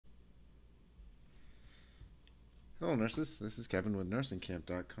Hello nurses, this is Kevin with Nursing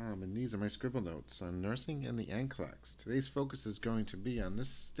KAMP.com, and these are my scribble notes on nursing and the NCLEX. Today's focus is going to be on this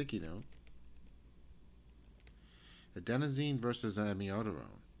sticky note, Adenosine versus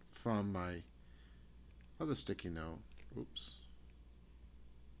Amiodarone, from my other sticky note,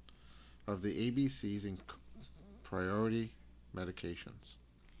 of the ABCs and priority medications.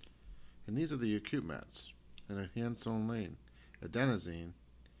 And these are the acute meds in a hand-sewn lane, adenosine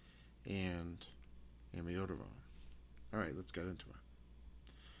and amiodarone. All right, let's get into it.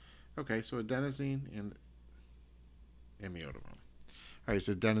 Okay, so adenosine and amiodarone. All right,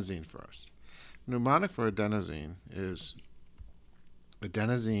 so adenosine first. Mnemonic for adenosine is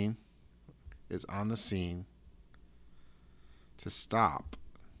on the scene to stop,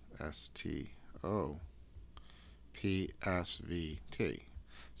 S-T-O-P-S-V-T.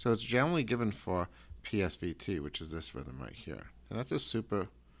 So it's generally given for PSVT, which is this rhythm right here. And that's a super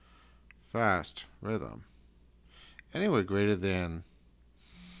fast rhythm. Anywhere greater than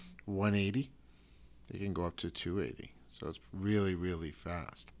 180, it can go up to 280. So it's really, really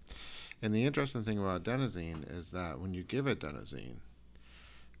fast. And the interesting thing about adenosine is that when you give adenosine,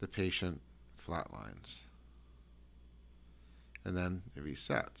 the patient flatlines. And then it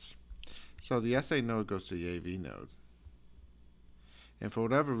resets. So the SA node goes to the AV node. And for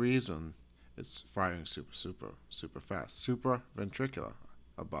whatever reason, it's firing super fast. Supraventricular,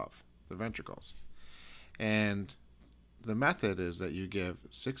 above the ventricles. And the method is that you give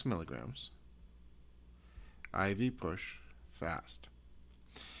 6 milligrams IV push fast.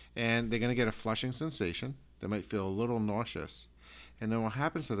 And they're going to get a flushing sensation. They might feel a little nauseous. And then what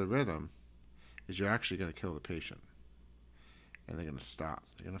happens to the rhythm is you're actually going to kill the patient. And they're going to stop.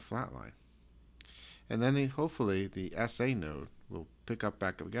 They're going to flatline. And then hopefully the SA node will pick up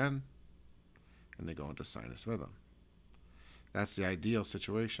back again, and they go into sinus rhythm. That's the ideal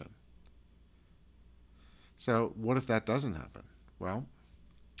situation. So what if that doesn't happen? Well,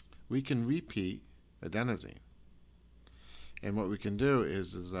 we can repeat adenosine. And what we can do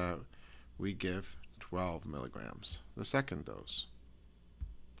is that we give 12 milligrams, the second dose.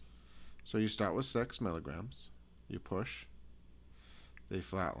 So you start with 6 milligrams, you push, they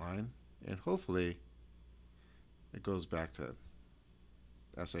flatline, and hopefully it goes back to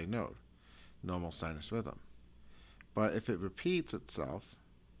SA node, normal sinus rhythm. But if it repeats itself,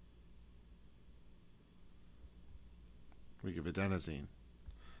 we give adenosine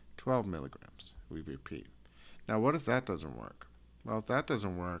 12 milligrams. We repeat. Now, what if that doesn't work? Well, if that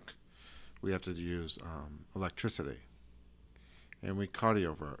doesn't work, we have to use electricity. And we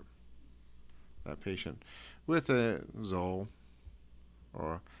cardiovert that patient with a Zoll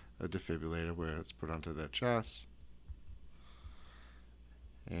or a defibrillator where it's put onto their chest.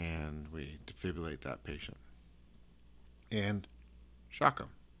 And we defibrillate that patient. And shock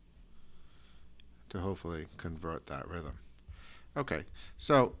them to hopefully convert that rhythm. Okay,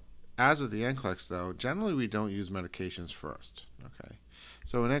 so as with the NCLEX though, generally we don't use medications first. Okay,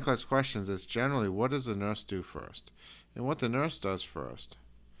 so in NCLEX questions, it's generally what does the nurse do first? And what the nurse does first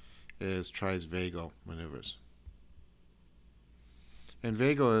is tries vagal maneuvers. And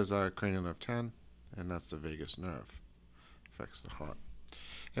vagal is our cranial nerve 10, and that's the vagus nerve. Affects the heart.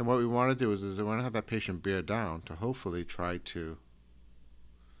 And what we want to do is we want to have that patient bear down to hopefully try to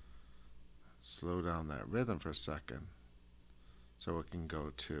slow down that rhythm for a second so it can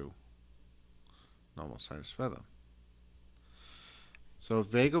go to normal sinus rhythm. So if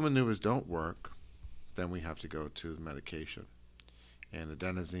vagal maneuvers don't work, then we have to go to the medication. And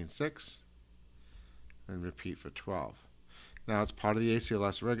adenosine 6, and repeat for 12. Now it's part of the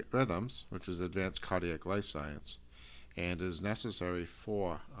ACLS rhythms, which is Advanced Cardiac Life Science, and is necessary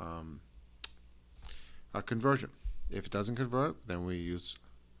for a conversion. If it doesn't convert, then we use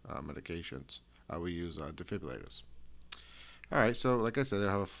medications. We use defibrillators. All right, so like I said, they'll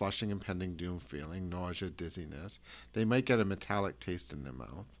have a flushing, impending doom feeling, nausea, dizziness. They might get a metallic taste in their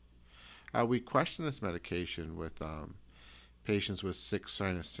mouth. We question this medication with patients with sick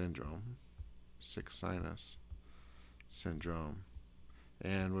sinus syndrome,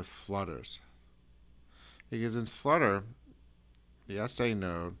 and with flutters. Because in flutter, the SA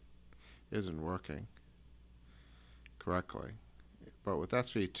node isn't working correctly. But with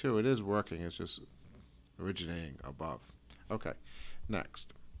SV2, it is working. It's just originating above. Okay,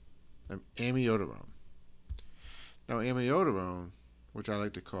 next, amiodarone. Now, amiodarone, which I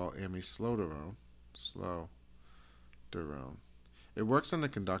like to call amislodarone, it works on the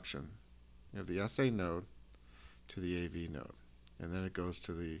conduction. You have the SA node to the AV node, and then it goes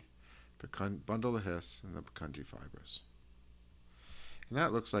to the bundle of His and the Purkinje fibers. And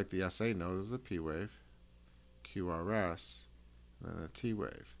that looks like the SA node is the P wave, QRS, and then a T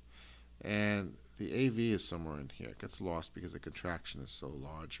wave. And the AV is somewhere in here. It gets lost because the contraction is so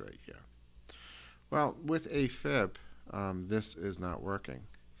large right here. Well, with AFib, this is not working.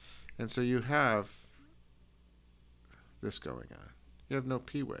 And so you have this going on. You have no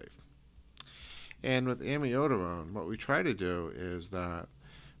P wave. And with amiodarone, what we try to do is that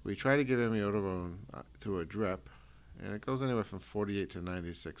we try to give amiodarone through a drip, and it goes anywhere from 48 to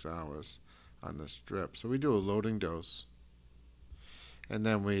 96 hours on this drip. So we do a loading dose, and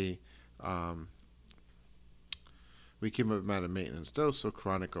then we keep them at a maintenance dose, so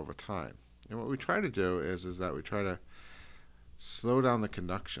chronic over time. And what we try to do is that we try to slow down the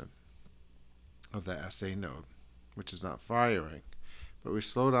conduction of the SA node, which is not firing, but we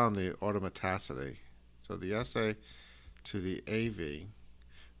slow down the automaticity. So the SA to the AV,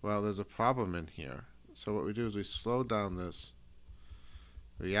 well, there's a problem in here. So what we do is we slow down this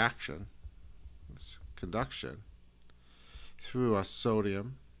reaction, this conduction, through our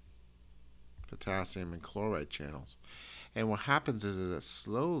sodium, potassium, and chloride channels. And what happens is that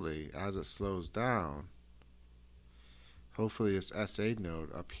slowly, as it slows down, hopefully this SA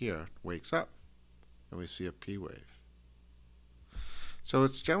node up here wakes up, and we see a P wave. So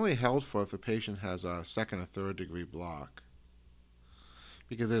it's generally held for if a patient has a second or third degree block,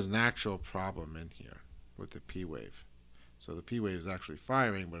 because there's an actual problem in here with the P wave. So the P wave is actually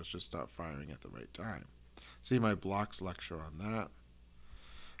firing, but it's just not firing at the right time. See my blocks lecture on that.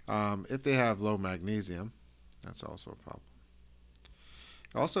 If they have low magnesium, that's also a problem.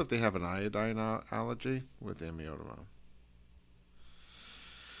 Also, if they have an iodine allergy with amiodarone.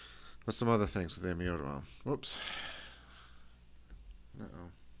 What's some other things with amiodarone? Whoops.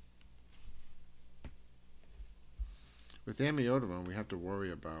 With amiodarone, we have to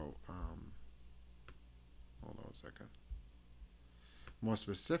worry about, hold on a second, more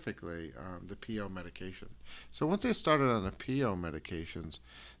specifically, the PO medication. So once they started on the PO medications,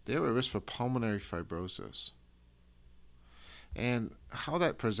 they're at risk for pulmonary fibrosis. And how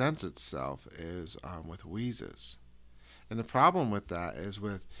that presents itself is with wheezes. And the problem with that is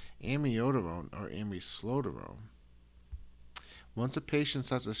with amiodarone or amislodorone, once a patient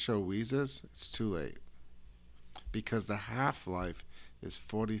starts to show wheezes, it's too late, because the half-life is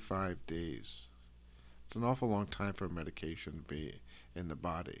 45 days. It's an awful long time for a medication to be in the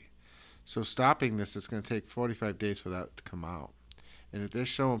body. So stopping this, it's going to take 45 days for that to come out. And if they're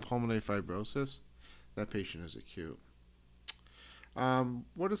showing pulmonary fibrosis, that patient is acute.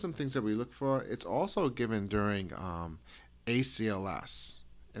 What are some things that we look for? It's also given during ACLS.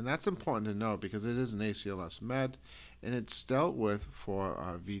 And that's important to know because it is an ACLS med, and it's dealt with for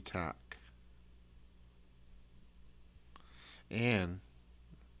VTAC and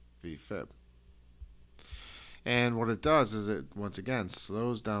VFib. And what it does is it, once again,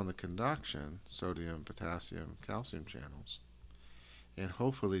 slows down the conduction, sodium, potassium, calcium channels, and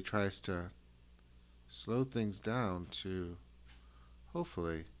hopefully tries to slow things down to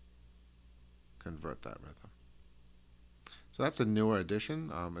hopefully convert that rhythm. So that's a newer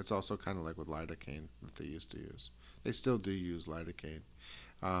addition. It's also kind of like with lidocaine that they used to use. They still do use lidocaine,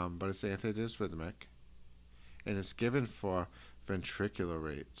 but it's antidysrhythmic, and it's given for ventricular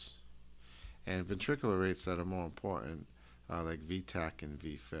rates. And ventricular rates that are more important, like VTAC and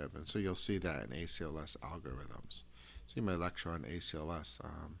VFib. And so you'll see that in ACLS algorithms. See my lecture on ACLS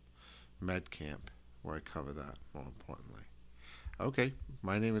Med Camp, where I cover that more importantly. Okay,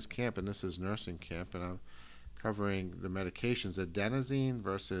 my name is Camp, and this is Nursing Camp, and I'm covering the medications, adenosine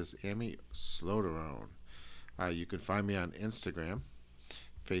versus amislodorone. You can find me on Instagram,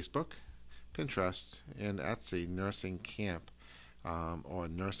 Facebook, Pinterest, and Etsy, Nursing Camp, or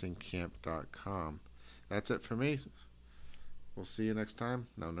nursingkamp.com. That's it for me. We'll see you next time.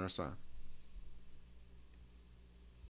 Now nurse on.